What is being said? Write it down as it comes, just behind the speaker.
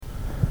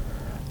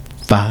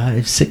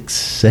5, 6,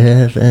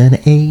 7,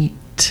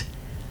 8.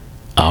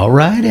 All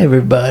right,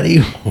 everybody.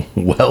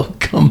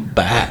 Welcome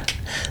back.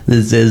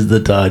 This is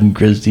the Todd and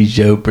Kristi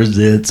Show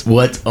presents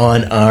What's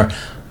on Our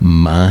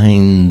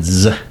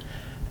Minds.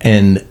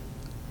 And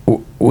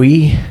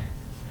we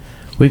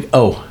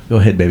go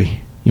ahead,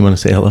 baby. You want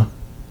to say hello?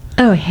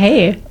 Oh,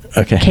 hey.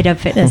 Okay. K-Dub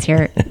Fitness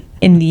here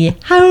in the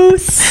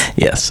house.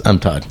 Yes, I'm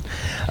Todd.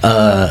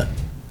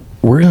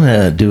 We're going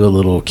to do a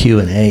little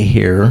Q&A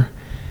here.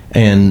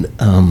 And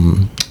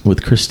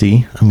with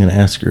Kristi, I'm going to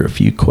ask her a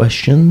few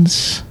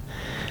questions.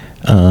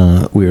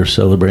 We are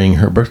celebrating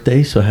her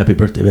birthday, so happy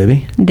birthday,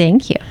 baby.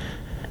 Thank you.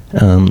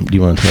 Do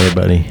you want to tell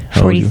everybody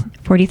how old you are?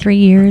 43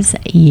 years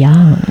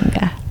young.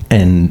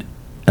 And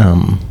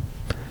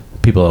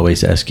people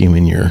always ask you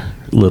when you're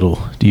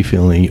little, do you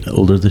feel any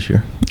older this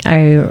year?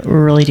 I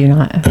really do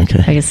not.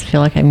 Okay. I just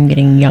feel like I'm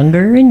getting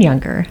younger and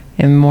younger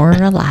and more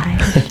alive.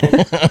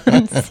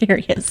 I'm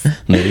serious.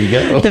 There you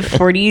go. The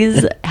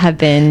 40s have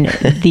been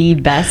the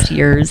best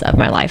years of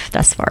my life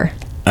thus far.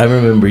 I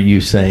remember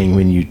you saying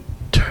when you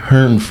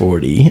turned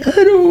 40, I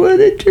don't want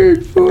to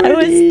turn 40. I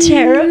was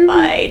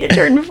terrified to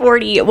turn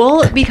 40.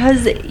 Well,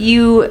 because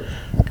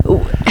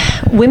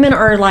women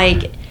are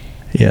like,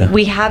 yeah.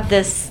 we have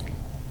this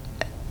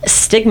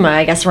stigma,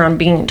 I guess, around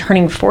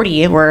turning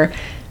 40, where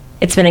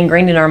it's been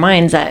ingrained in our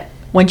minds that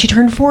once you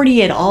turn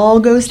 40, it all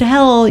goes to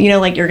hell. You know,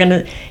 like you're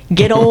gonna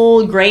get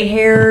old, gray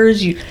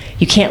hairs, you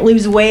can't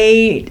lose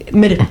weight,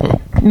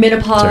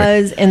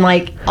 menopause, and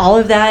like all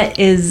of that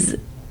is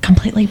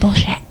completely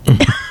bullshit.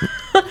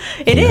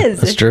 It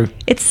is. That's true.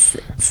 It's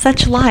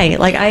such a lie.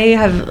 Like I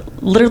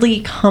have literally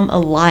come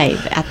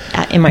alive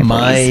in my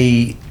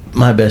 40s.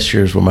 My best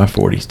years were my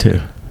 40s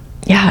too.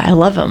 Yeah, I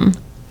love them.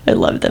 I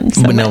love them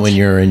so much. But now when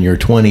you're in your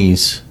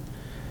 20s,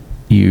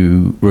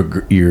 you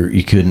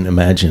couldn't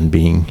imagine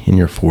being in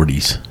your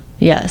 40s.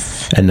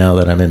 Yes. And now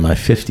that I'm in my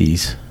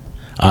 50s,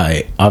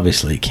 I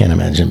obviously can't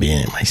imagine being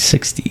in my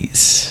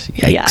 60s.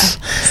 Yikes. Yeah.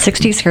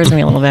 60 scares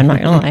me a little bit, I'm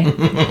not going to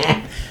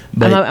lie.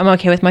 But, I'm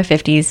okay with my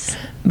 50s,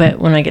 but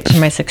when I get to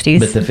my 60s.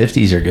 But the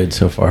 50s are good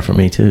so far for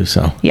me too,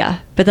 so. Yeah.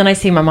 But then I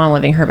see my mom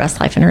living her best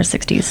life in her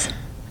 60s.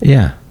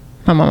 Yeah.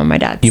 My mom and my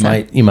dad.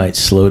 You might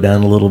slow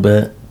down a little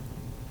bit.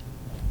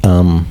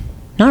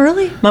 Not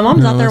really. My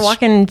mom's out there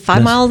walking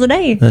 5 miles a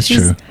day. That's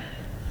true.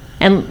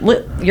 And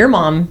your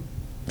mom,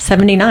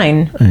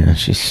 79. Yeah,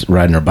 she's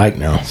riding her bike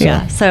now. So.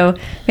 Yeah. So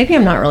maybe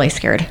I'm not really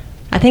scared.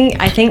 I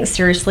think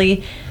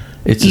seriously,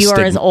 you are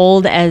as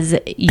old as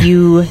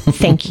you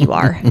think you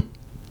are.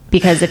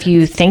 Because if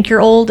you think you're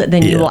old,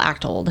 then you will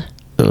act old.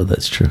 Oh,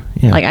 that's true.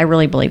 Yeah. Like I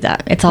really believe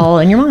that. It's all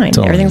in your mind.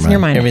 Everything's in your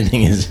mind.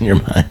 Everything is in your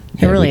mind.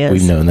 It really is.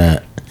 We've known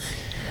that.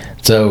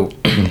 So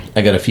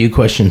I got a few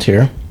questions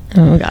here.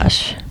 Oh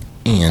gosh.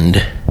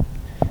 And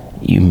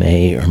you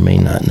may or may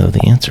not know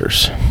the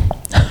answers.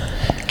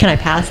 Can I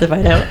pass if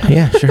I don't?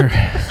 Yeah, sure.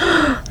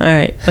 All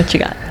right. What you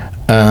got?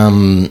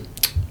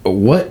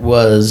 What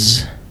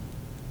was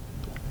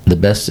the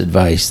best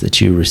advice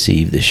that you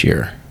received this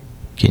year?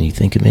 Can you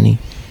think of any?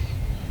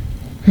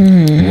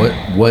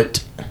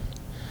 What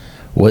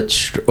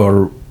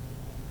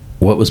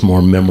was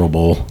more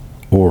memorable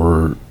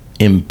or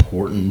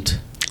important,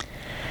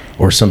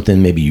 or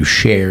something maybe you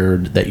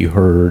shared that you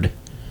heard?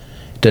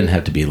 Doesn't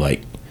have to be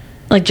like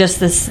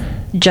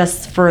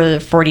just for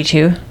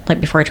 42,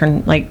 like before I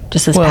turned, like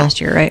just this past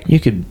year, right? You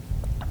could,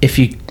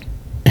 it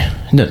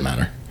doesn't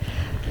matter.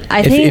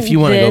 I think if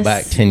you want to go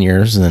back 10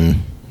 years,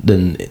 then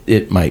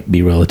it might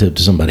be relative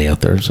to somebody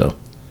out there. So,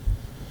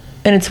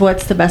 and it's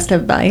what's the best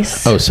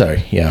advice? Oh,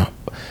 sorry, yeah.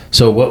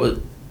 So what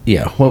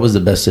was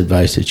the best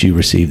advice that you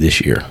received this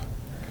year?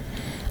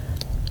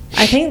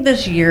 I think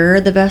this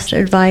year the best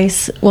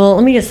advice. Well,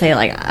 let me just say,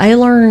 like I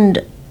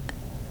learned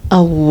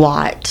a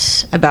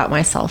lot about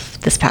myself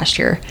this past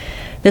year.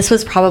 This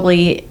was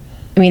probably,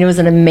 it was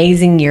an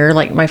amazing year.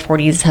 Like my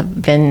 40s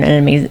have been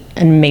an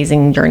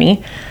amazing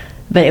journey,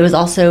 but it was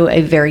also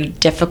a very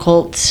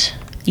difficult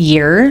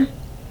year.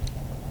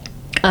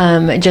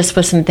 Just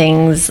with some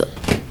things,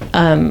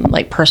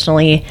 like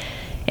personally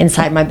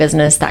inside my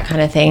business, that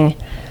kind of thing.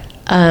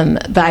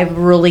 But I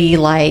really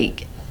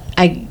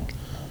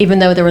even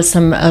though there was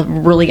some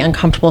really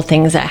uncomfortable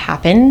things that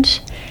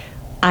happened,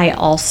 I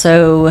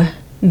also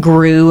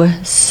grew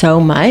so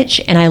much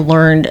and I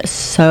learned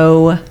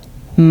so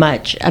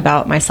much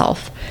about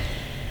myself.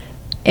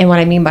 And what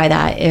I mean by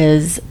that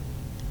is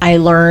I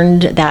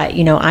learned that,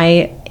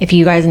 if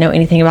you guys know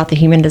anything about the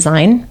human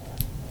design,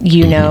 if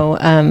you know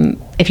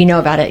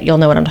about it, you'll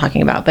know what I'm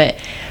talking about. But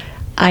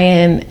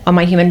on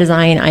my human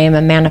design, I am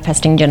a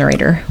manifesting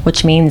generator,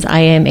 which means I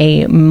am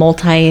a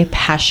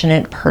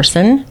multi-passionate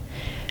person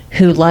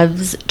who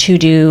loves to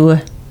do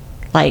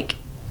like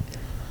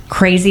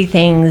crazy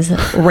things,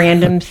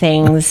 random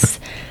things.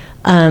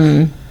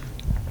 Yeah.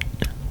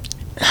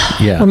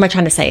 What am I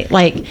trying to say?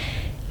 Like,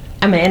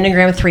 I'm an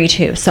Enneagram 3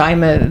 too. So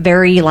I'm a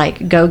very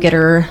like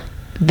go-getter,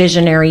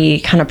 visionary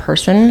kind of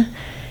person.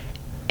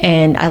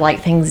 And I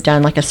like things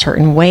done like a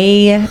certain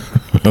way.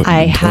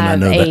 I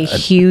have a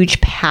huge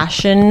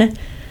passion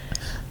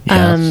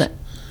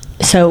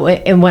So,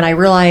 and when I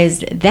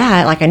realized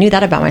that, like, I knew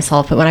that about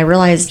myself, but when I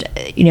realized,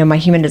 my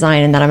human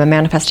design and that I'm a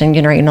manifesting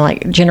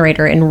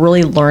generator and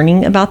really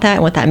learning about that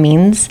and what that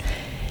means,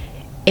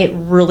 it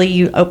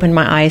really opened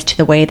my eyes to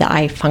the way that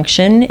I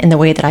function and the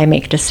way that I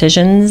make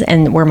decisions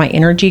and where my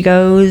energy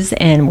goes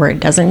and where it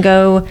doesn't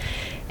go.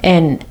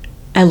 And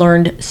I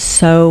learned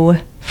so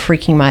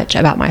freaking much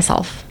about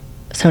myself.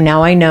 So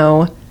now I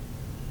know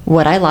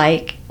what I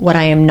like, what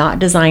I am not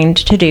designed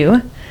to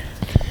do.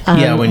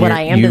 What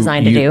I am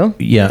designed to do.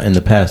 Yeah, in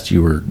the past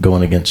you were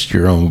going against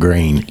your own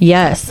grain.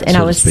 Yes, and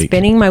I was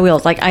spinning my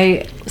wheels. Like,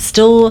 I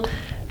still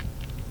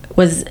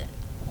was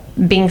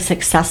being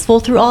successful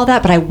through all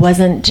that, but I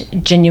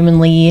wasn't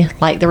genuinely,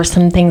 like, there were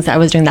some things that I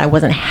was doing that I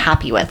wasn't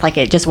happy with. Like,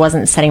 it just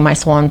wasn't setting my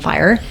soul on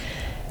fire.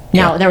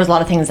 Now, there was a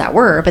lot of things that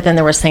were, but then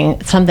there were some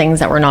things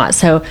that were not.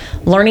 So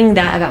learning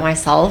that about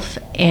myself,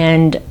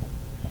 and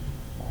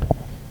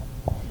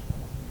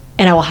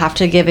I will have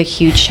to give a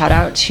huge shout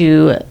out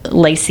to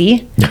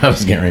Lacey. I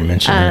was going to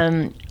mention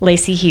her.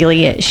 Lacey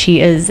Healy.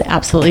 She is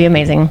absolutely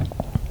amazing.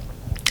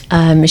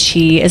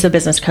 She is a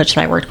business coach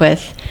that I worked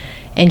with,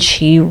 and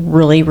she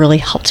really, really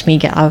helped me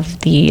get out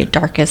of the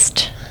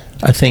darkest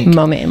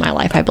moment in my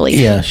life, I believe.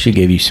 Yeah, she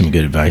gave you some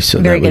good advice.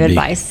 So very good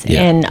advice.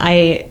 Yeah. And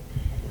I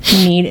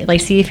need,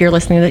 Lacey, if you're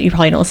listening, that you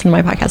probably don't listen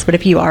to my podcast, but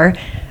if you are,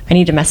 I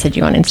need to message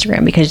you on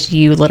Instagram, because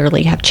you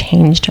literally have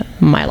changed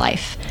my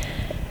life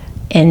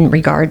in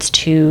regards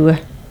to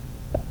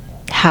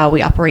how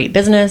we operate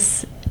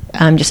business,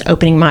 just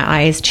opening my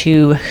eyes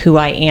to who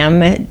I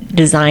am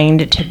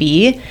designed to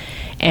be,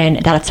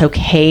 and that it's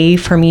okay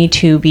for me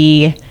to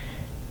be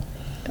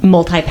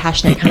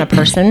multi-passionate kind of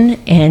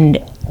person, and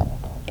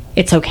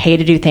it's okay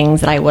to do things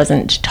that I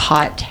wasn't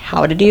taught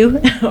how to do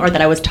or that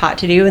I was taught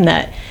to do, and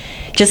that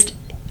just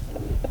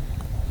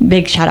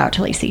big shout out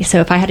to Lacey.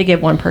 So if I had to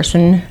give one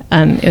person,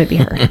 it would be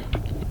her.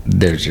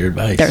 There's your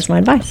advice. There's my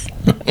advice.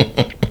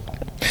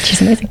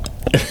 She's amazing.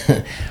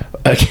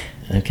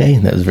 Okay,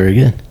 that was very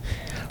good.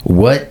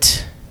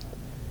 What?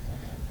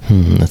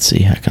 Let's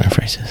see. How can I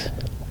phrase this?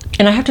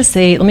 And I have to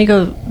say, let me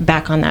go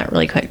back on that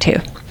really quick too.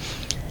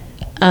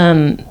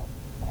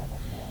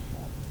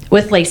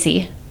 With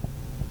Lacey,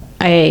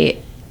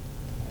 I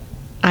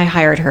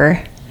hired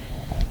her.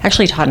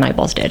 Actually, Todd and I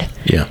both did.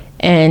 Yeah.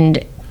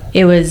 And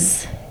it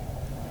was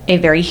a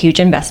very huge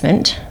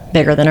investment,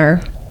 bigger than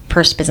our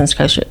first business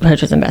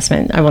coach's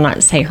investment. I will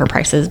not say her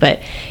prices,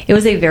 but it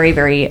was a very,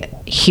 very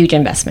huge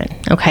investment.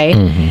 Okay.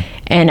 Mm-hmm.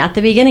 And at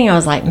the beginning I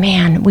was like,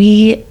 man,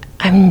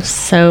 I'm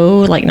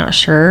so like not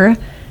sure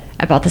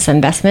about this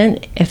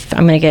investment. If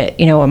I'm going to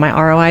get, what my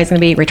ROI is going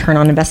to be, return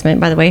on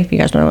investment, by the way, if you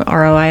guys know what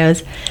ROI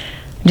is,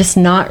 I'm just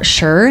not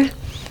sure.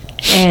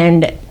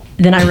 And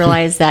then I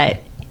realized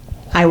that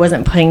I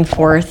wasn't putting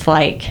forth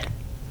like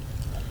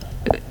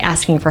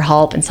asking for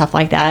help and stuff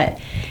like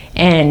that.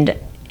 And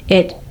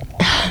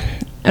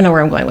I don't know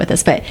where I'm going with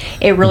this, but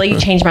it really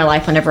changed my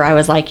life whenever I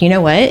was like, you know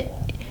what?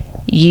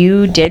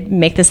 You did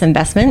make this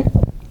investment.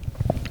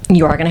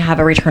 You are going to have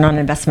a return on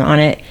investment on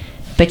it,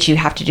 but you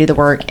have to do the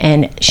work.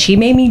 And she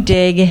made me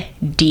dig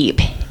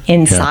deep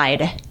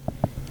inside. Yeah.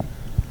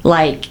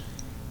 Like,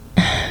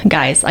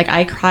 guys, like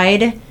I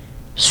cried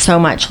so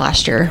much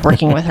last year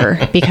working with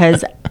her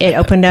because it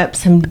opened up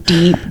some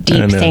deep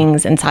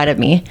things inside of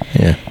me.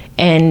 Yeah.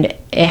 And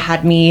it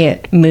had me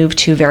move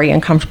to very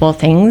uncomfortable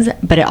things,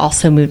 but it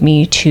also moved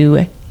me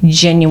to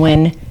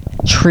genuine,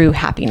 true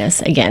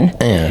happiness again.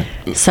 Yeah.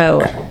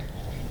 So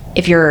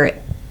if you're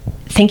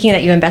thinking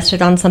that you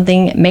invested on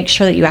something, make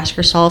sure that you ask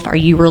yourself, are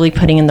you really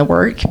putting in the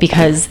work?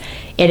 Because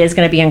it is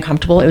going to be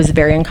uncomfortable. It was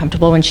very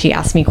uncomfortable when she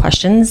asked me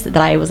questions that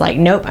I was like,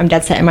 nope, I'm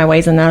dead set in my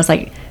ways. And then I was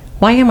like,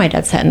 why am I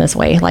dead set in this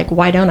way? Like,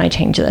 why don't I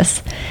change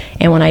this?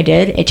 And when I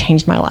did, it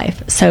changed my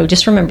life. So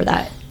just remember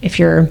that if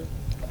you're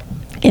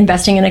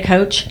investing in a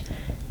coach,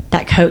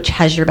 that coach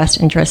has your best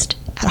interest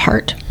at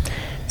heart.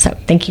 So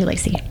thank you,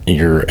 Lacey.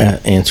 You're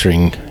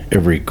answering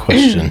every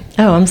question.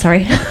 Oh, I'm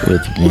sorry.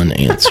 With one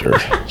answer.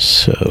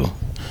 So,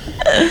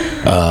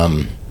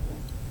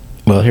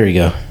 well, here you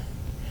go.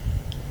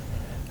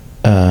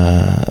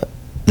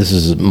 This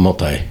is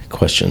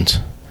multi-questions.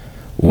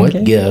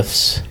 What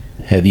gifts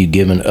have you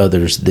given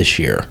others this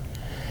year?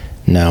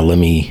 Now, let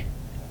me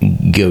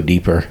go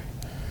deeper.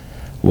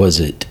 Was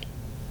it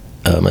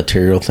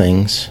material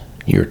things,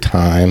 your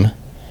time,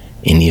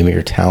 any of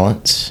your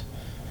talents?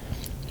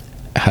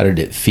 How did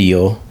it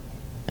feel?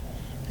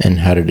 And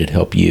how did it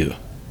help you?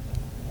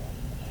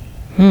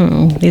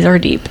 These are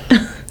deep.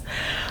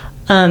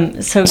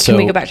 So can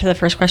we go back to the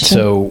first question?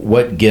 So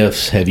what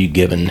gifts have you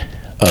given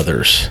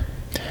others?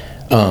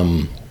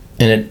 I'm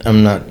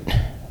not,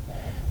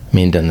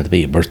 it doesn't have to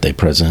be a birthday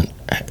present,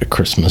 a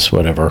Christmas,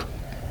 whatever.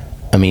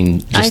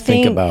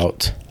 Think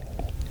about.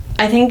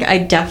 I think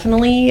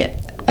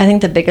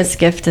the biggest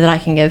gift that I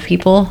can give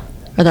people,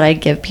 or that I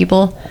give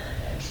people,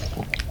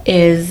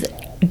 is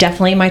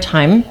definitely my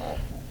time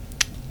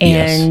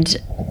and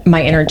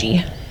my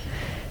energy.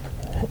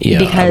 Yeah,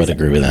 because I would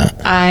agree with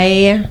that.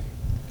 I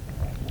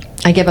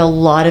give a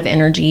lot of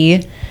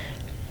energy.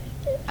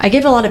 I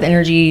give a lot of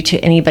energy to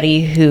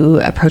anybody who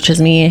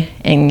approaches me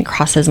and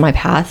crosses my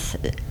path,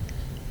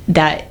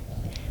 that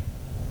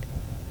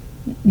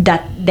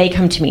they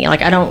come to me.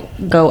 Like, I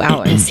don't go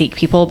out and seek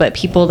people, but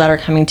people that are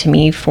coming to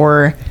me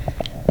for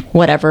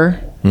whatever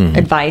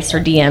advice or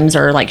DMs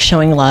or like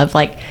showing love,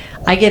 like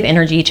I give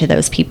energy to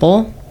those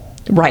people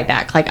right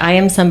back. Like, I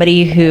am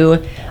somebody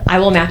who I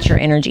will match your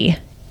energy.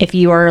 If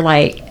you are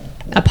like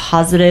a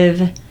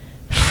positive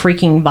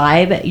freaking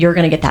vibe, you're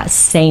going to get that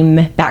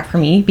same back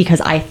from me,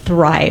 because I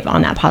thrive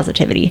on that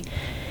positivity.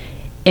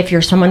 If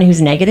you're someone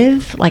who's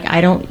negative, like,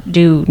 I don't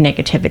do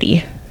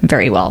negativity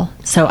very well.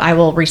 So I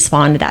will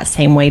respond that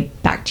same way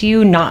back to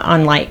you, not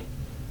on like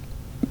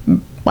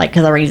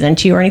because I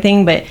resent you or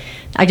anything, but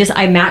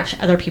I match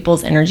other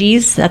people's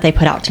energies that they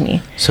put out to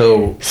me.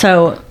 So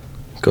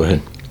go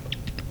ahead.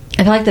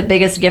 I feel like the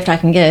biggest gift I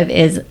can give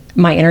is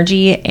my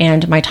energy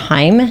and my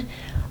time,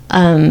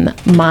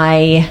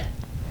 my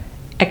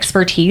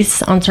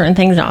expertise on certain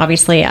things. Now,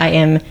 obviously, I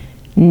am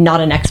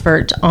not an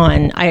expert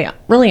on, I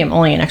really am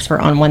only an expert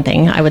on one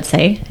thing, I would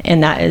say,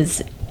 and that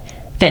is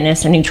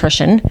fitness and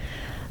nutrition,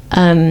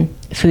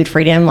 food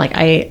freedom. Like,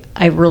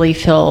 I really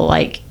feel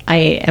like I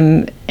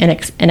am an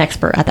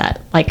expert at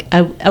that, like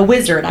a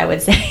wizard, I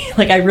would say.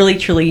 Like, I really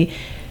truly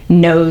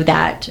know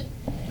that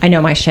I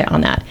know my shit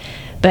on that.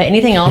 But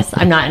anything else,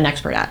 I'm not an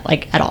expert at,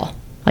 like, at all.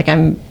 Like,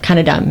 I'm kind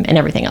of dumb in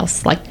everything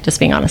else, like, just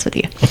being honest with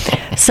you.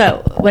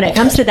 So when it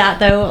comes to that,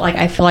 though, like,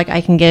 I feel like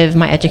I can give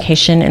my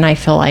education, and I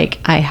feel like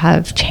I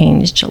have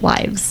changed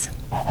lives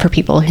for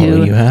people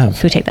who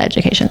take that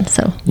education.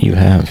 So you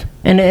have.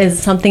 And it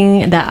is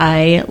something that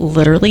I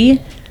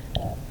literally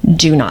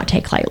do not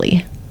take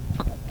lightly.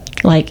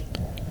 Like,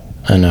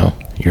 I know.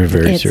 You're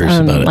very serious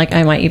about it. Like,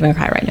 I might even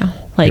cry right now.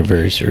 Like, you're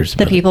very serious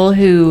about the people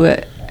who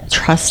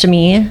trust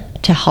me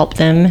to help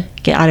them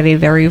get out of a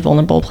very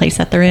vulnerable place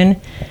that they're in,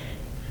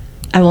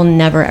 I will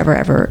never, ever,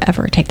 ever,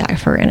 ever take that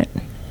for granted.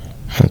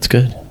 That's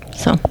good.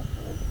 So,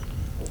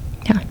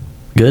 yeah.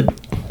 Good.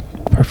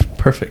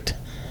 Perfect.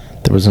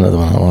 There was another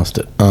one. I lost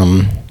it.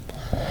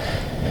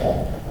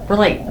 We're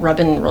like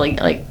rubbing really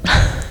like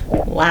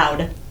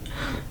loud.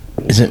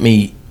 Is it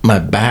me, my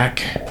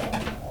back?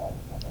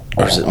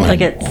 Or is it my...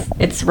 Like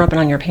it's rubbing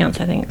on your pants,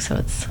 I think. So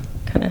it's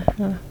kind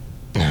of...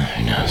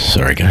 I know.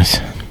 Sorry, guys.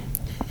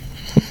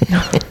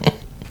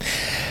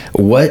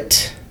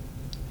 What...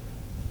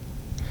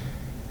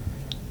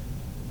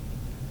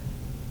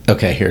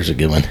 Okay, here's a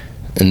good one,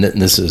 and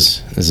this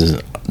is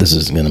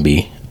going to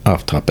be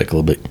off topic a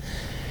little bit.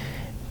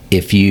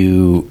 If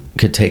you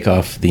could take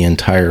off the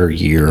entire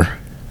year,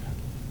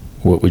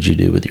 what would you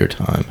do with your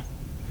time?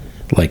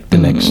 Like the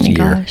next year,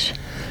 gosh.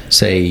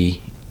 Say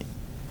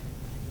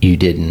you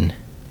didn't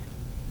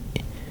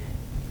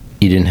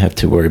have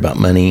to worry about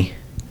money,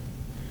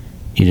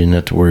 you didn't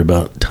have to worry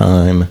about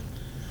time,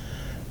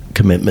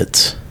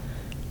 commitments.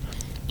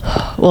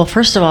 Well,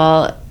 first of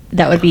all,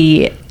 that would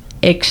be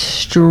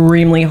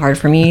extremely hard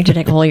for me to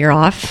take a whole year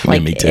off.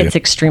 Like, me too. It's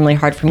extremely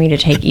hard for me to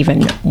take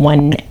even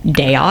one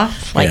day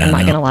off. Like, I'm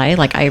not gonna lie.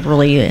 Like, I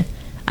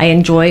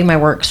enjoy my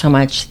work so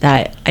much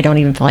that I don't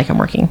even feel like I'm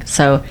working.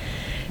 So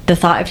the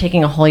thought of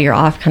taking a whole year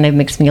off kind of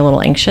makes me a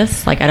little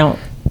anxious. Like, I don't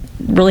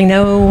really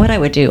know what I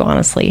would do,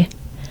 honestly.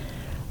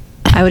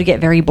 I would get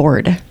very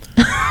bored.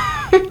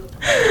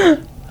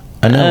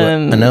 I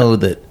know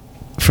that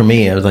for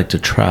me, I would like to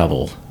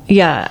travel.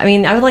 Yeah, I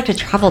mean, I would like to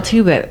travel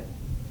too, but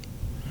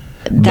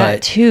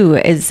that too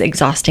is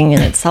exhausting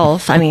in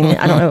itself. I mean,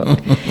 I don't know.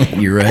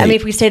 You're right. I mean,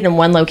 if we stayed in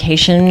one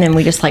location and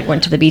we just like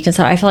went to the beach and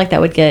stuff, I feel like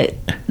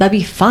that'd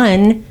be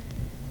fun,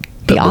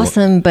 be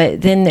awesome.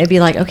 But then it'd be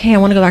like, okay, I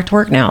want to go back to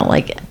work now.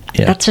 Like,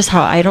 that's just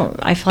how I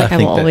feel like I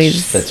will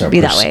always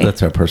be that way.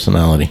 That's our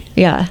personality.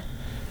 Yeah.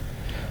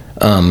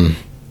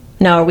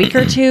 Now, a week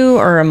or two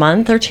or a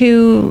month or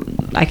two,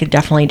 I could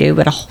definitely do,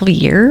 but a whole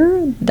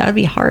year, that would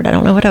be hard. I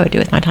don't know what I would do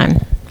with my time.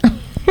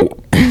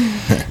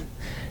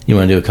 You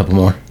want to do a couple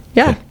more?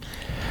 Yeah.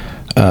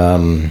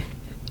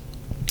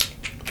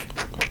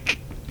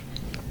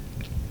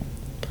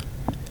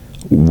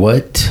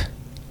 What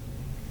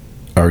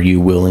are you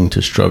willing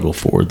to struggle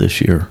for this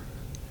year?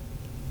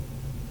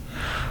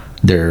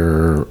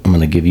 I'm going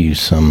to give you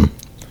some...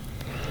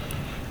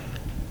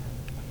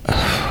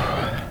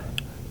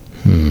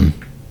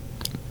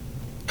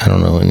 I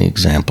don't know any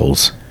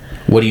examples.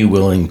 What are you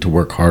willing to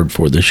work hard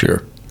for this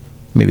year?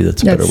 Maybe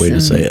that's a better way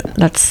to say it.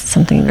 That's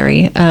something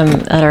very...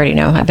 I already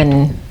know. I've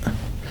been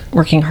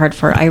working hard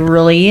for... I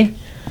really,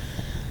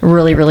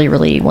 really, really,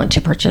 really want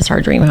to purchase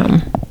our dream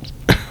home.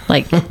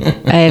 Like,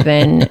 I have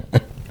been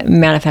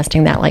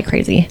manifesting that like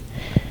crazy.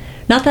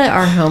 Not that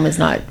our home is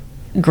not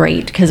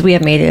great, because we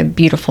have made a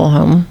beautiful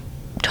home,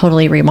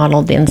 totally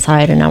remodeled the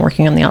inside and now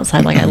working on the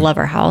outside. Like, I love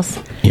our house.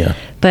 Yeah.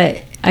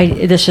 But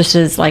this just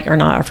is like, or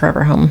not a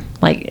forever home.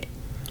 Like,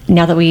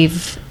 now that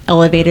we've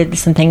elevated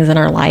some things in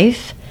our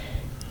life,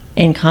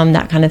 income,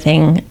 that kind of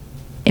thing,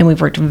 and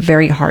we've worked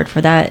very hard for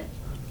that,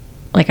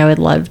 like, I would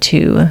love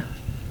to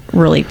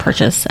really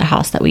purchase a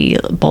house that we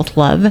both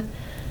love,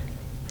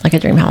 like a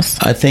dream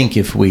house. I think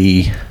if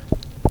we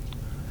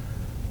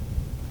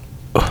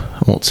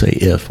won't say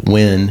if,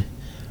 when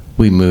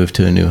we move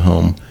to a new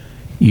home,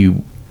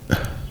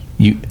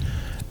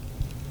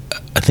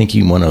 I think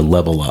you want to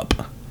level up.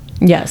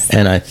 Yes.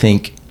 And I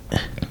think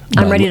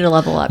I'm ready to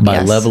level up. By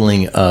yes.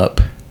 leveling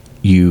up,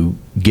 you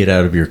get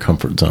out of your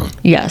comfort zone.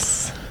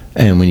 Yes.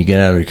 And when you get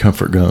out of your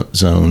comfort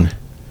zone,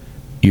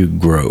 you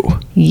grow.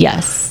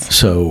 Yes.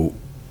 So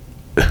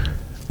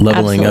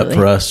leveling Absolutely. up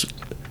for us,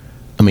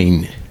 I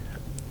mean,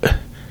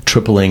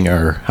 tripling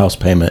our house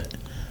payment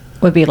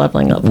would be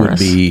leveling up for would us.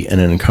 be in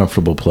an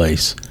uncomfortable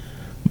place,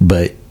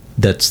 but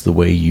that's the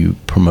way you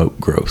promote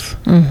growth.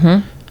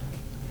 Mm-hmm.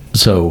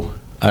 So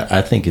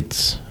I think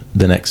it's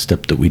the next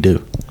step that we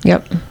do.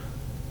 Yep.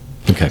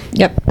 Okay.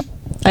 Yep.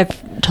 I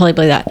totally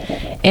believe that.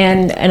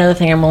 And another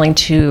thing I'm willing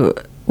to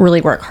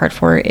really work hard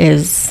for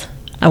is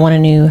I want a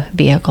new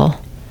vehicle.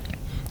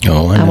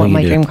 Oh, I want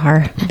my do. dream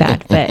car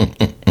bad,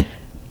 but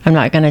I'm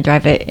not going to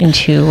drive it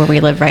into where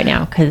we live right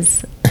now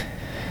because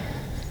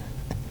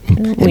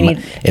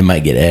it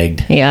might get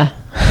egged. Yeah.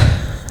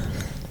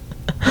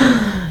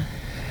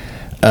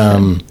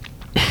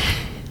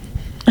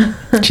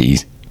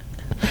 Jeez.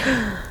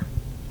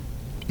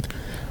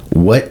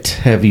 What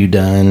have you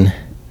done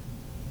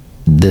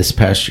this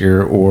past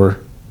year or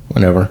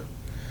whenever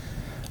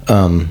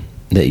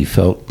that you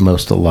felt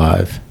most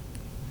alive?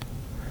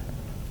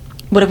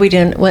 What have we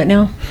done? What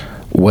now?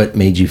 What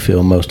made you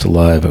feel most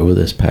alive over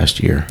this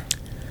past year?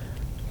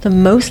 The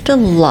most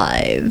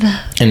alive.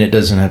 And it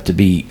doesn't have to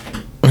be,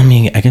 I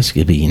mean, I guess it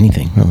could be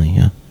anything, really,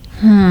 yeah.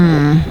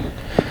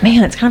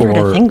 Man, it's kind of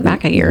hard to think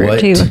back a year or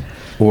two.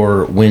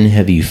 Or when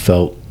have you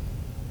felt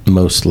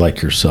most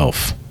like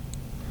yourself?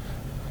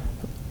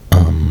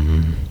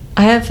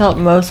 I have felt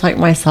most like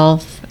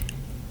myself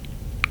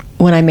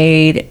when I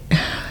made...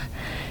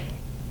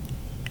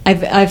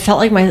 I felt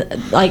like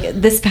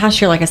this past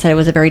year, like I said, it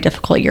was a very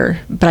difficult year,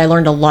 but I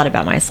learned a lot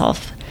about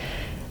myself.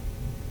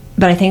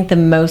 But I think the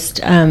most,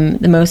 what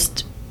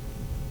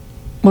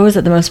was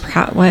it? The most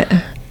proud, what?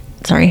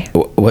 Sorry.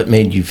 What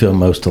made you feel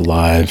most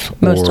alive?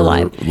 Most or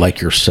alive.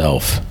 Like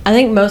yourself? I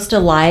think most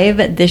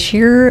alive this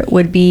year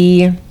would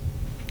be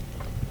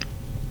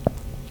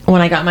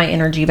when I got my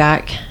energy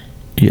back.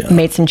 Yeah.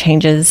 Made some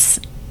changes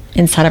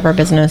inside of our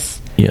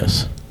business.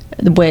 Yes.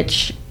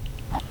 Which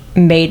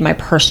made my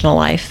personal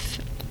life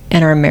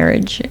and our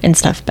marriage and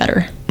stuff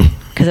better.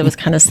 Because it was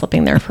kind of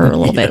slipping there for a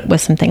little bit with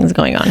some things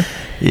going on.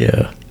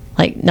 Yeah.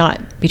 Like,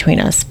 not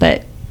between us,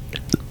 but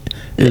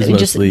it was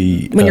just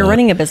mostly... when you're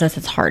running a business,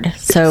 it's hard.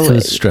 So it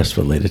was stress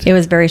related. It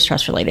was very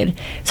stress related.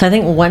 So I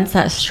think once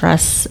that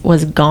stress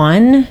was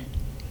gone,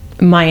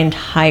 my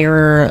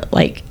entire,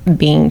 like,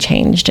 being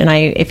changed. And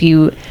if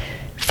you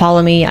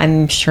follow me,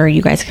 I'm sure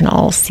you guys can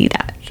all see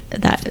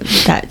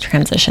that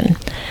transition.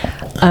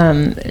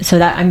 So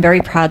that I'm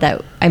very proud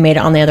that I made it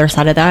on the other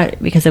side of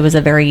that, because it was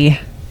a very,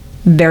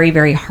 very,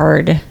 very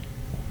hard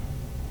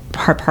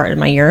part of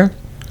my year.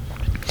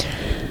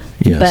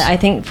 Yes. But I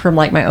think from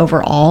like my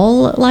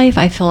overall life,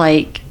 I feel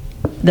like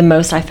the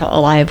most I felt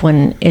alive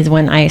when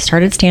I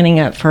started standing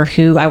up for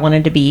who I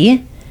wanted to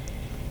be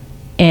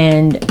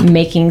and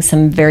making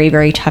some very,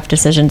 very tough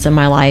decisions in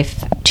my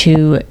life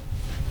to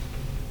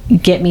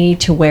get me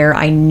to where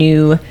I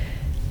knew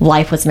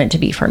life was meant to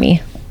be for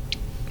me.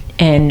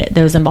 And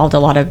those involved a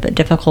lot of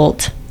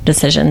difficult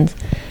decisions,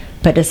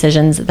 but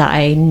decisions that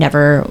I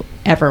never,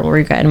 ever will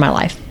regret in my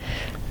life.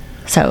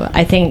 So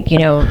I think,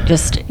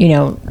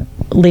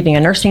 leaving a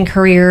nursing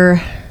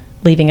career,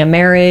 leaving a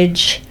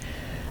marriage,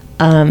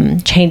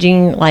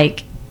 changing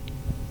like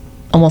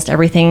almost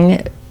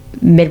everything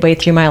midway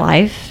through my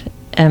life,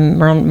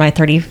 around my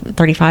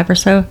 35 or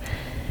so,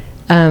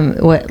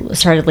 what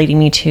started leading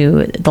me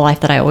to the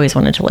life that I always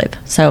wanted to live.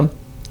 So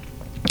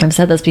I've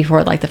said this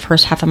before, like the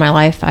first half of my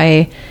life,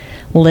 I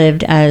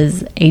lived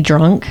as a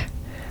drunk,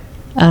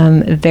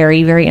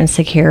 very, very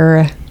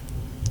insecure,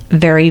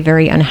 very,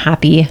 very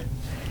unhappy.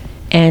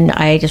 And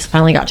I just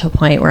finally got to a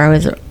point where I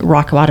was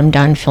rock bottom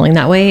done feeling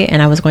that way.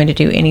 And I was going to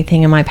do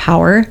anything in my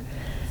power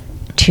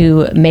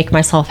to make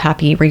myself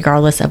happy,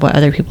 regardless of what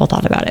other people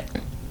thought about it.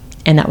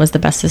 And that was the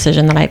best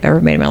decision that I've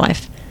ever made in my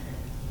life.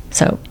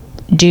 So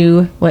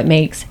do what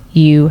makes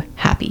you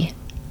happy.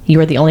 You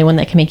are the only one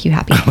that can make you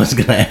happy. I was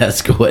going to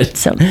ask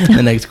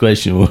the next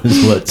question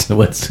was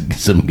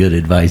what's some good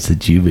advice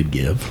that you would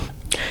give?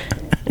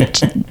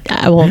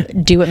 I will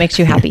do what makes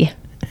you happy.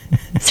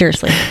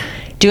 Seriously.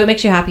 Do what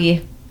makes you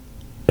happy.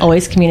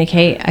 Always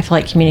communicate. I feel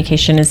like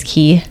communication is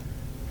key.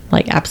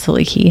 Like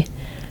absolutely key.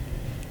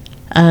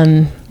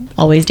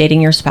 Always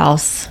dating your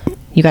spouse.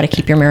 You got to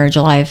keep your marriage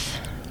alive.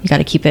 You got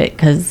to keep it,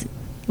 because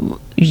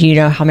you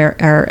know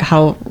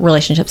how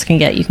relationships can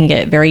get. You can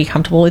get very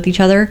comfortable with each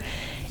other,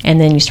 and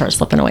then you start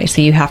slipping away.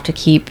 So you have to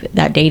keep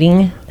that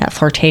dating, that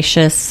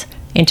flirtatious,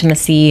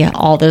 intimacy,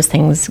 all those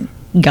things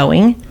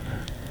going.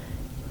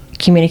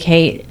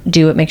 Communicate.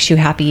 Do what makes you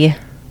happy.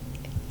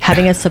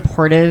 Having a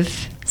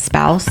supportive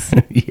spouse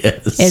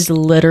yes. is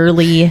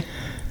literally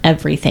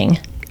everything.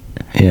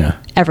 Yeah.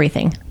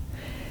 Everything.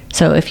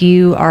 So if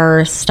you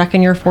are stuck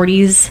in your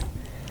 40s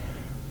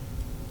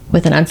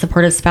with an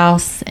unsupportive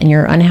spouse and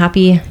you're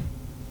unhappy,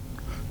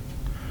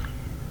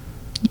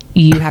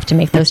 you have to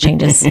make those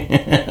changes.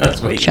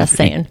 Just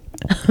saying.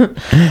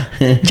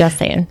 Just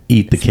saying.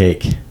 Eat the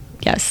cake.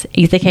 Yes.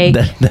 Eat the cake.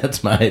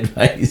 That's my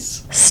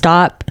advice.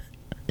 Stop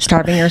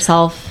starving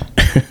yourself.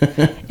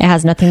 It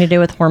has nothing to do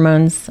with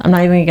hormones. I'm not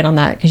even going to get on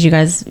that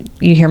because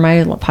you hear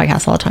my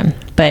podcast all the time.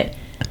 But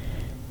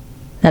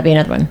that'd be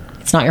another one.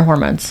 It's not your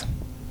hormones.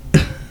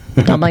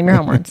 Don't blame your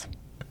hormones.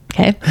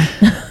 Okay?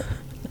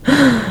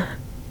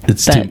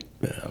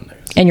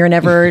 And you're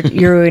never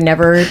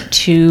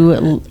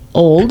too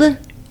old, and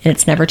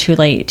it's never too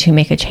late to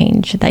make a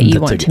change that you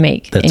want to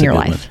make in your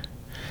life.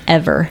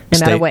 Ever. No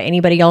matter what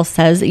anybody else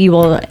says, you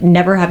will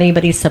never have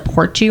anybody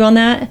support you on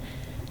that,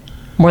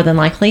 more than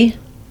likely.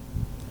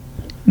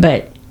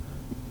 But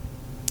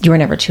you are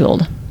never too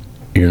old.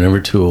 You're never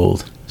too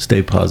old.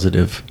 Stay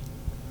positive.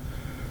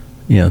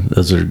 Yeah,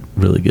 those are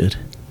really good.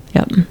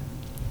 Yep. And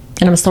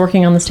I'm still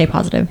working on the stay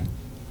positive.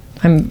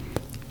 I'm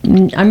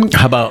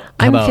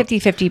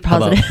 50-50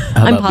 positive.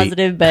 I'm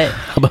positive, but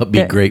how about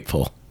be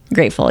grateful?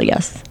 Grateful,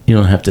 yes. You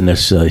don't have to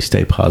necessarily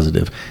stay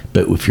positive,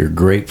 but if you're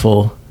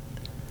grateful,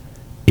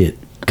 it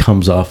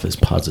comes off as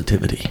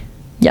positivity.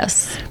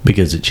 Yes.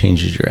 Because it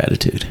changes your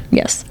attitude.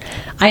 Yes.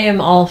 I am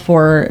all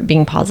for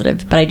being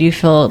positive, but I do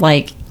feel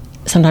like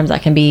sometimes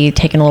that can be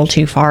taken a little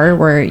too far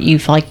where you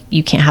feel like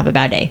you can't have a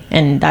bad day.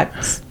 And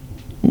that's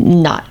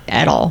not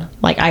at all.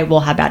 Like, I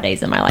will have bad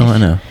days in my life. Oh, I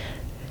know.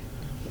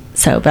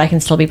 So, but I can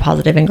still be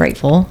positive and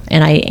grateful.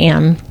 And I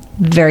am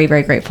very,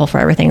 very grateful for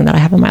everything that I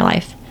have in my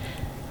life.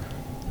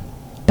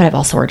 But I've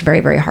also worked very,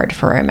 very hard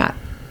for where I'm at.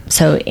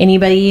 So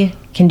anybody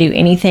can do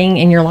anything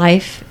in your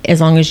life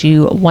as long as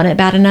you want it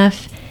bad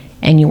enough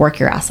and you work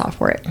your ass off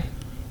for it.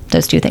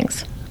 Those two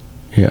things.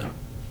 Yeah.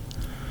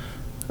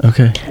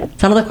 Okay.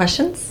 Some other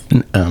questions?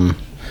 No.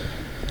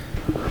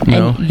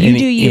 And you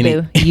do you,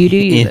 boo. You do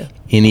you, boo.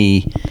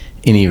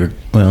 Any,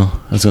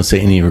 well, I was going to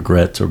say any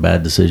regrets or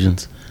bad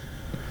decisions?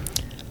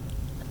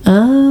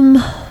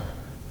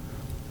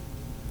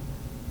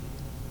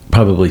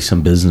 Probably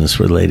some business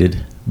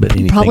related, but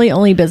anything. Probably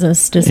only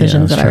business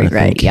decisions that I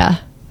regret. Yeah.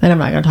 And I'm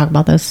not going to talk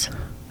about this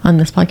on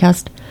this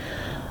podcast.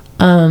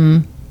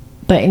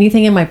 But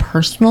anything in my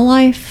personal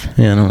life?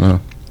 Yeah, I don't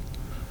know.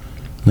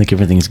 I think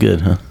everything's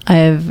good, huh?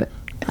 I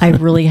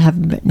really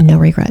have no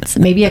regrets.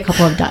 Maybe a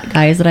couple of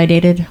guys that I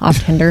dated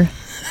off Tinder.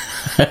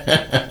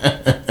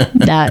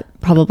 That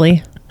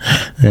probably.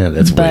 Yeah,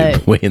 that's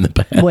way in the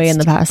past. Way in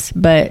the past.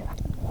 But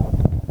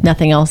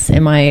nothing else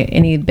in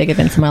any big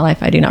events in my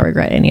life. I do not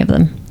regret any of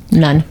them.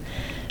 None.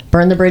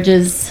 Burn the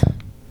bridges.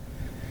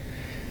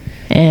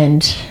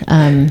 And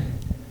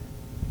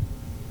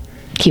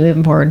keep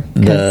moving forward.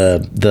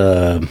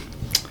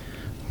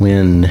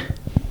 When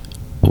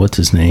what's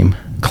his name?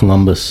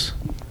 Columbus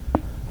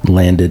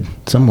landed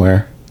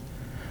somewhere,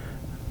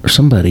 or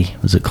somebody,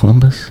 was it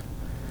Columbus?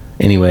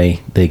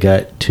 Anyway, they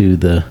got to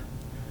the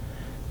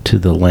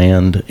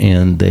land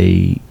and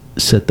they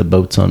set the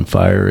boats on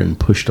fire and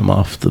pushed them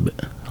off the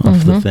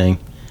thing.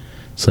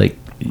 It's like,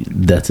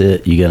 that's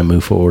it. You got to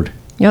move forward.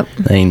 Yep.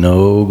 There ain't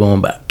no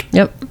going back.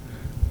 Yep.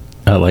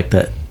 I like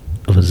that.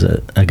 What is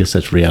that? I guess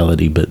that's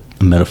reality, but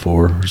a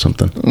metaphor or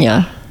something.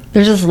 Yeah.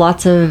 There's just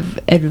lots of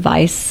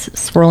advice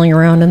swirling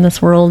around in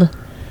this world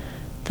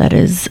that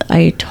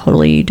I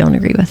totally don't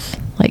agree with,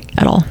 like,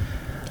 at all.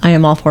 I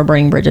am all for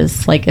burning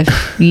bridges. Like,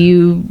 if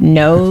you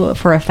know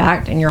for a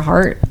fact in your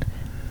heart,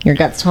 your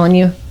gut's telling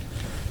you,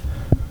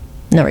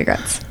 no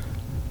regrets.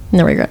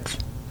 No regrets.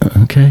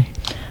 Okay.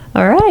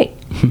 All right.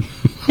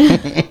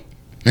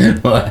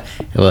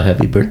 Well,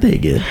 happy birthday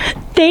again.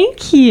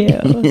 Thank you.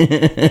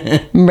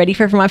 I'm ready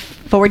for my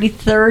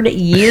 43rd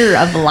year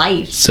of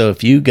life. So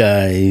if you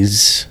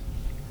guys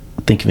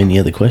think of any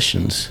other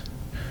questions,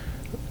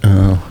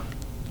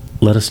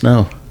 let us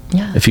know.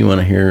 Yeah. If you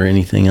want to hear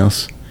anything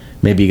else.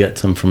 Maybe you got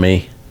some for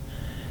me.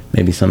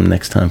 Maybe some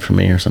next time for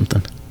me or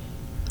something.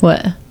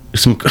 What?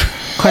 Some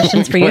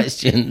questions for you?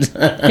 Questions.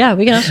 Yeah,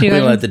 we can ask you. We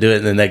don't have to do it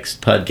in the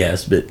next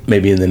podcast, but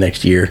maybe in the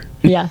next year.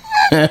 Yeah.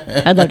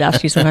 I'd love to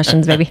ask you some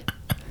questions, baby.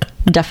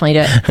 Definitely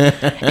do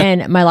it.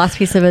 And my last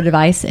piece of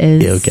advice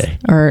is,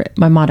 or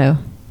my motto,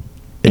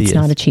 it's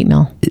not a cheat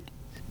meal.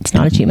 It's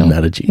not a cheat meal.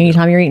 Not a cheat meal.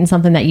 Anytime you're eating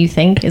something that you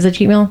think is a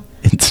cheat meal,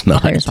 it's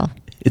not. Tell yourself,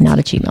 it's not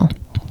a cheat meal.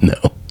 No.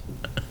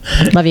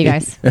 Love you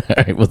guys. All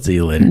right, we'll see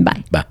you later.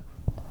 Bye. Bye.